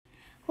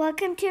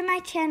Welcome to my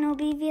channel,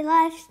 BB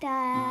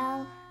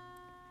Lifestyle.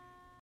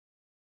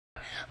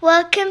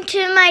 Welcome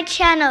to my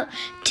channel.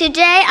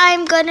 Today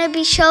I'm going to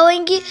be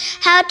showing you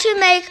how to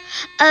make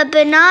a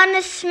banana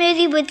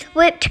smoothie with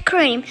whipped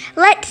cream.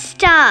 Let's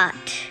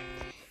start.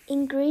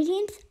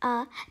 Ingredients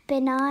are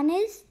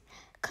bananas,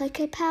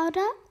 cocoa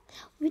powder,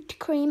 whipped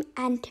cream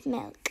and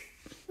milk.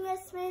 A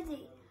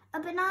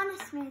banana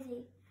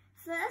smoothie.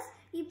 First,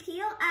 you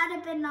peel out a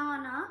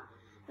banana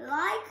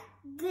like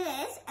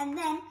this and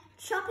then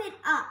chop it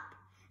up.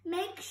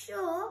 Make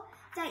sure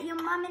that your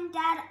mum and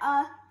dad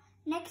are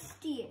next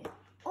to you,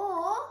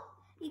 or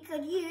you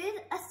could use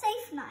a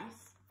safe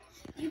knife.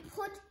 You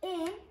put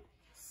in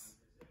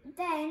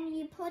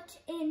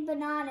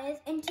bananas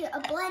into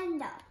a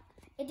blender.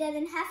 It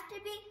doesn't have to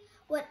be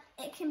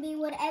it can be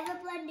whatever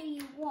blender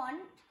you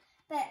want,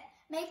 but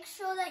make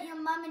sure that your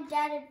mum and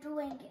dad are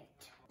doing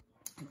it.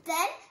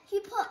 Then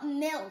you put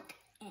milk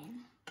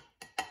in.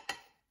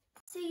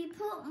 So you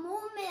put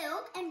more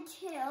milk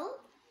until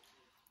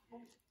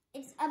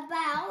it's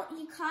about,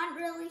 you can't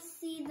really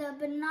see the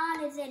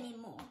bananas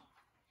anymore.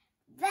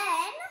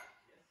 Then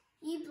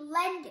you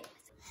blend it.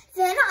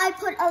 Then I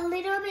put a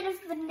little bit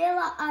of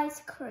vanilla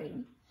ice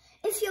cream.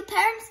 If your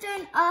parents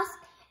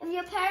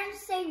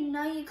say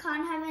no, you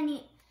can't have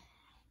any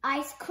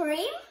ice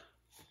cream,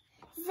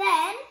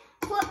 then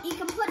you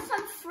can put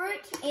some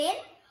fruit in,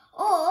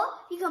 or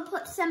you can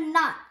put some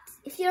nuts.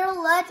 If you're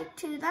allergic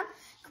to them,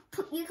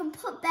 you can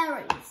put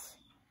berries.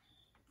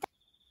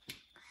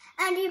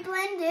 And you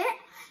blend it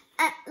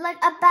at like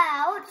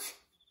about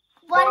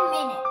 1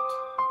 minute.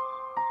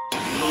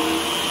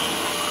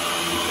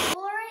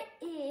 Pour it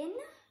in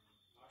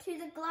to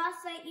the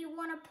glass that you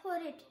want to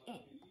put it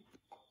in.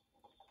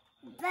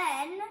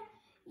 Then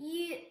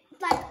you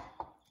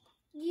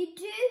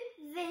do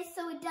this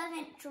so it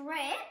doesn't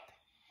drip.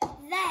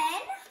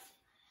 Then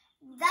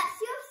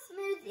that's your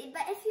smoothie.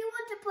 But if you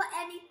want to put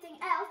anything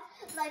else,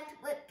 like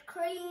whipped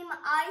cream,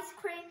 ice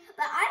cream,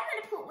 but I'm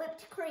going to put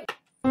whipped cream.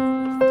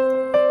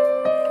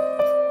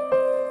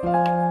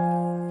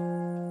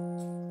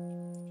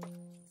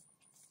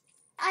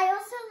 I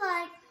also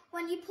like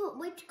when you put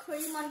whipped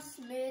cream on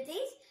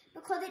smoothies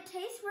because it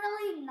tastes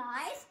really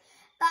nice.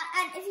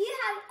 And if you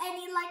have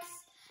any like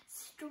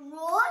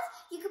straws,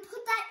 you can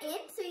put that in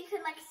so you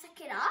can like suck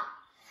it up.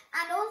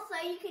 And also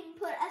you can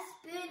put a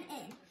spoon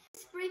in.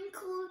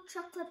 Sprinkle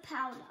chocolate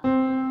powder.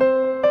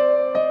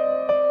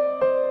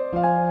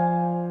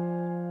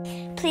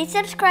 Please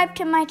subscribe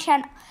to my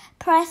channel.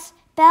 Press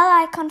bell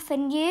icon for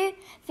new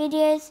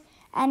videos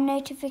and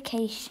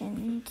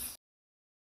notifications.